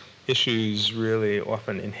systems issues really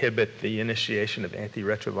often inhibit the initiation of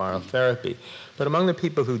antiretroviral therapy. But among the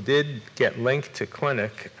people who did get linked to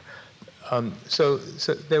clinic, so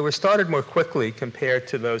they were started more quickly compared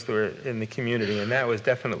to those that were in the community, and that was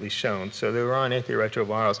definitely shown. So they were on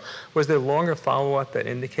antiretrovirals. Was there longer follow-up that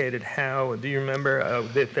indicated how, do you remember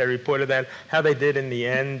that they reported that, how they did in the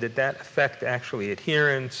end? Did that affect actually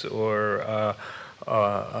adherence or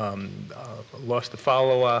loss to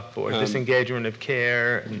follow-up or disengagement of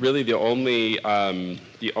care? Really, the only endpoints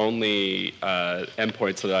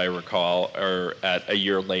that I recall are at a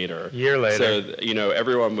year later. So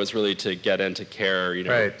everyone was really to get into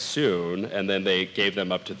care soon, and then they gave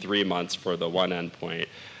them up to 3 months for the one endpoint.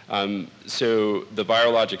 So the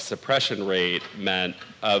virologic suppression rate meant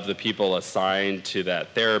of the people assigned to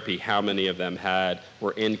that therapy, how many of them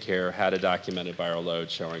were in care, had a documented viral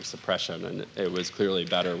load showing suppression, and it was clearly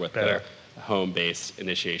better with the home-based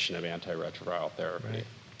initiation of antiretroviral therapy. Right.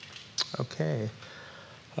 Okay.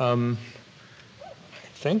 I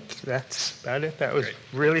think that's about it. That was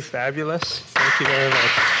really fabulous. Thank you very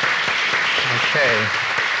much. Okay.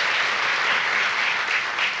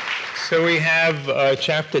 So we have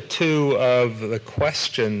chapter 2 of the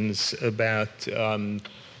questions about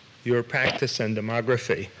your practice and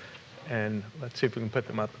demography. And let's see if we can put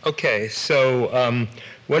them up. Okay, so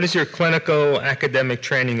what is your clinical academic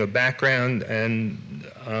training or background? And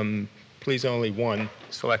please only one,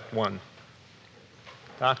 select one.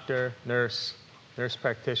 Doctor, nurse, nurse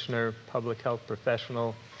practitioner, public health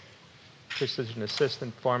professional, physician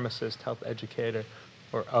assistant, pharmacist, health educator,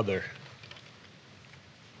 or other.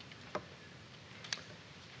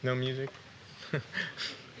 No music? I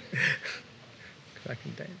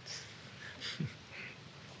can dance.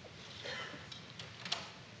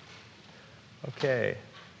 Okay.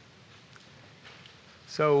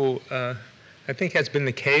 So I think has been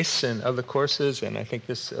the case in other courses, and I think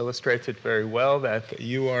this illustrates it very well, that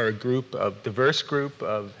you are a diverse group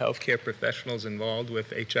of healthcare professionals involved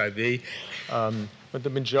with HIV, but the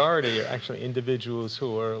majority are actually individuals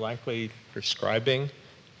who are likely prescribing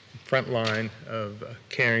front line of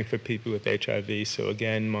caring for people with HIV. So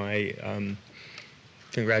again, my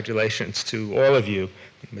congratulations to all of you,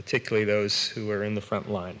 particularly those who are in the front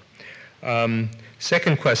line.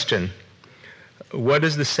 Second question, what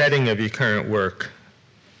is the setting of your current work?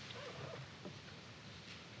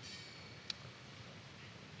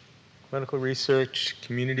 Clinical research,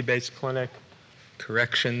 community-based clinic,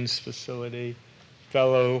 corrections facility,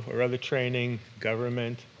 fellow or other training,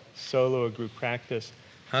 government, solo or group practice,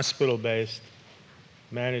 hospital-based,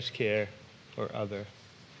 managed care, or other.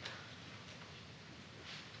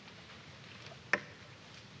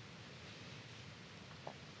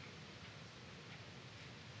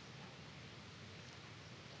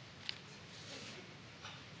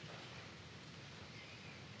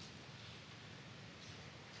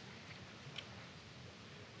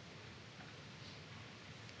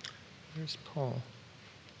 Where's Paul?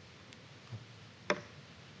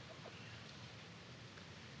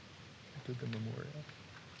 Do the memorial.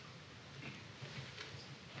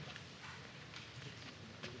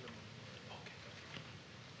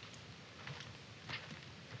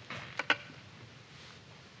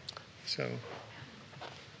 So,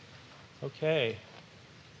 okay.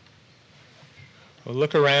 Well,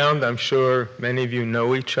 look around. I'm sure many of you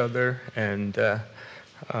know each other, and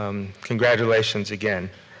congratulations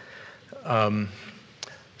again.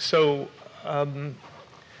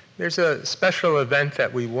 There's a special event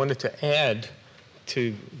that we wanted to add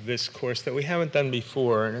to this course that we haven't done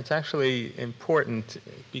before, and it's actually important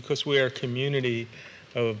because we are a community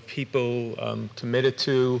of people committed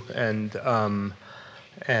to and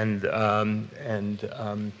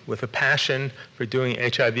with a passion for doing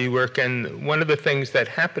HIV work. And one of the things that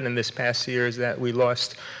happened in this past year is that we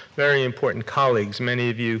lost very important colleagues. Many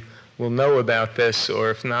of you will know about this, or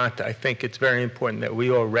if not, I think it's very important that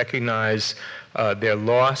we all recognize their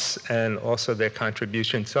loss and also their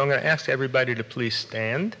contribution. So I'm going to ask everybody to please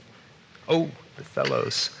stand. Oh, the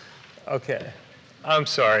fellows. Okay. I'm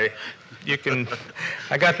sorry. You can,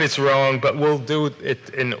 I got this wrong, but we'll do it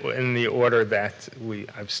in the order that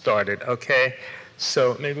I've started, okay?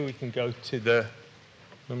 So maybe we can go to the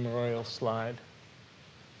memorial slide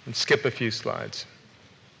and skip a few slides.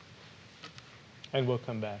 And we'll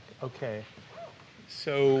come back. Okay.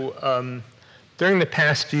 So during the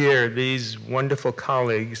past year, these wonderful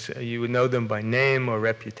colleagues, you would know them by name or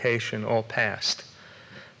reputation, all passed.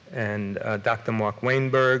 And Dr. Mark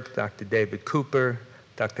Weinberg, Dr. David Cooper,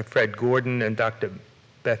 Dr. Fred Gordon, and Dr.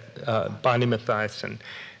 Bonnie Mathiasen.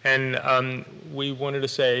 And we wanted to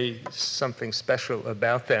say something special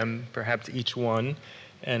about them, perhaps each one,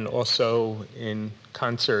 and also in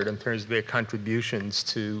concert in terms of their contributions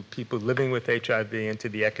to people living with HIV and to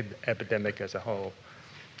the epidemic as a whole.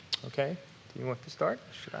 Okay? Do you want to start?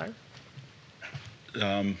 Should I?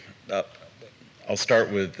 I'll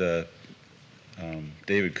start with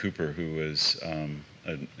David Cooper, who was an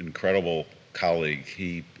incredible colleague.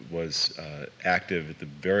 He was active at the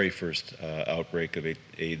very first outbreak of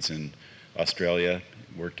AIDS in Australia,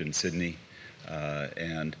 worked in Sydney,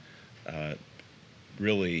 and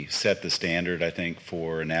really set the standard, I think,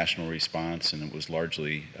 for a national response, and it was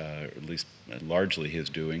largely, at least largely his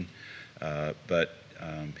doing. But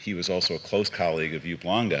he was also a close colleague of Jupp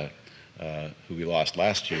Longa, who we lost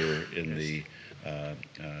last year in the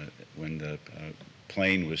when the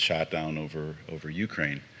plane was shot down over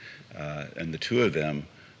Ukraine. And the two of them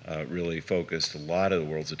really focused a lot of the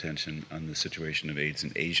world's attention on the situation of AIDS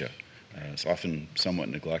in Asia. It's often somewhat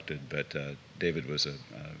neglected, but David was a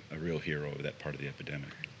real hero of that part of the epidemic.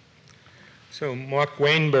 So Mark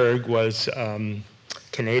Weinberg was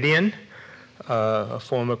Canadian, a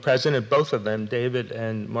former president, both of them, David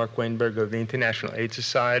and Mark Weinberg of the International AIDS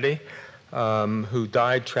Society, who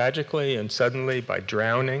died tragically and suddenly by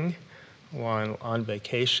drowning while on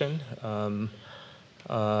vacation,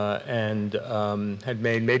 and had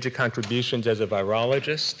made major contributions as a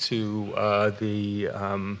virologist to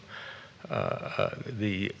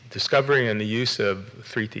the discovery and the use of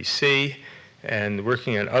 3TC, and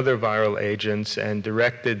working on other viral agents, and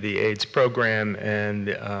directed the AIDS program and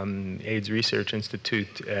AIDS Research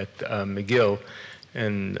Institute at McGill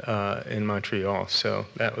in Montreal. So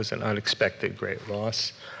that was an unexpected great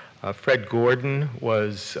loss. Fred Gordon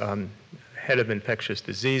was head of infectious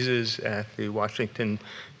diseases at the Washington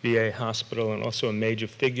VA hospital, and also a major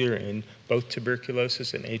figure in both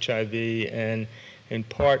tuberculosis and HIV, and in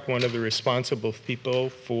part one of the responsible people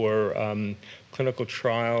for clinical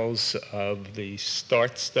trials of the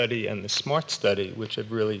START study and the SMART study, which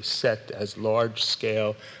have really set as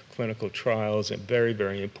large-scale clinical trials and very,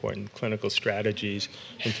 very important clinical strategies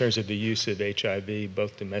in terms of the use of HIV,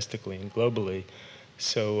 both domestically and globally.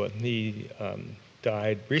 So he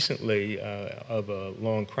died recently of a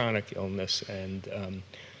long chronic illness, and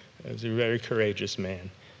was a very courageous man.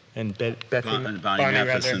 And Bonnie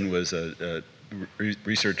Mathiasen was a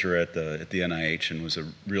researcher at the NIH and was a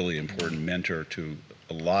really important mentor to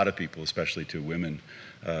a lot of people, especially to women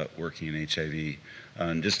working in HIV.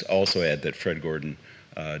 And just also add that Fred Gordon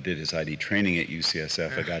did his ID training at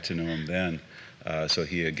UCSF. I got to know him then. So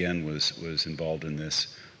he again was involved in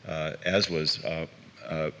this, as was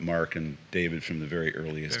Mark and David from the very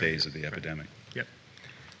earliest days of the epidemic. Yep.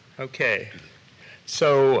 Okay.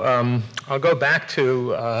 So I'll go back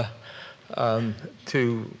to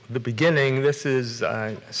the beginning. This is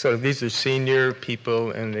so these are senior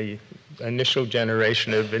people in the initial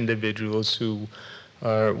generation of individuals who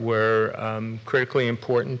were critically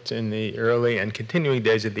important in the early and continuing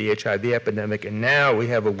days of the HIV epidemic, and now we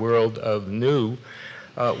have a world of new.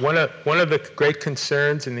 One of the great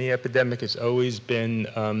concerns in the epidemic has always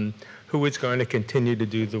been who is going to continue to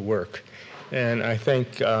do the work, and I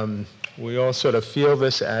think we all sort of feel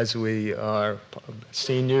this as we are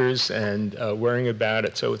seniors and worrying about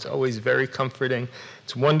it. So it's always very comforting.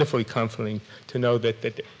 It's wonderfully comforting to know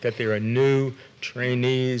that there are new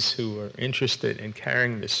trainees who are interested in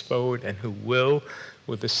carrying this forward and who will,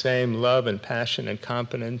 with the same love and passion and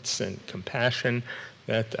competence and compassion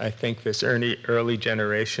that I think this early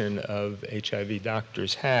generation of HIV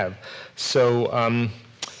doctors have. So I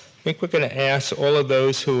think we're going to ask all of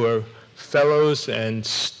those who are fellows and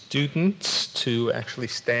students to actually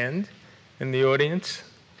stand in the audience.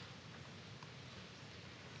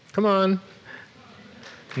 Come on.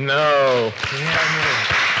 No.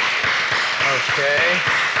 Okay.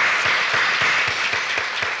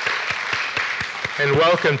 And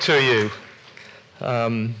welcome to you.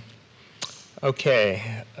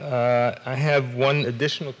 Okay, I have one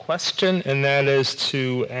additional question, and that is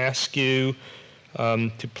to ask you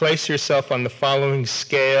to place yourself on the following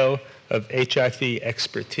scale of HIV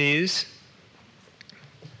expertise.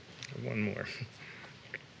 One more.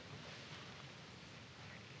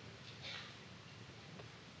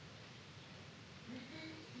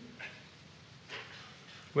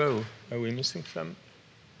 Whoa, are we missing some?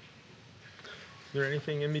 Is there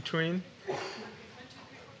anything in between?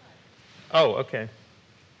 Oh, okay.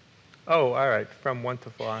 Oh, all right, from 1 to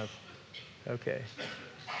 5. Okay,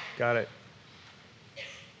 got it.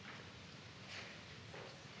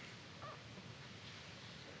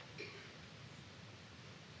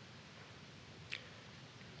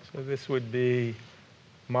 So this would be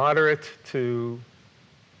moderate to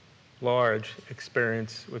large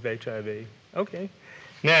experience with HIV. Okay.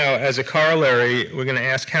 Now, as a corollary, we're going to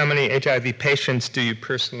ask how many HIV patients do you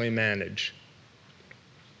personally manage?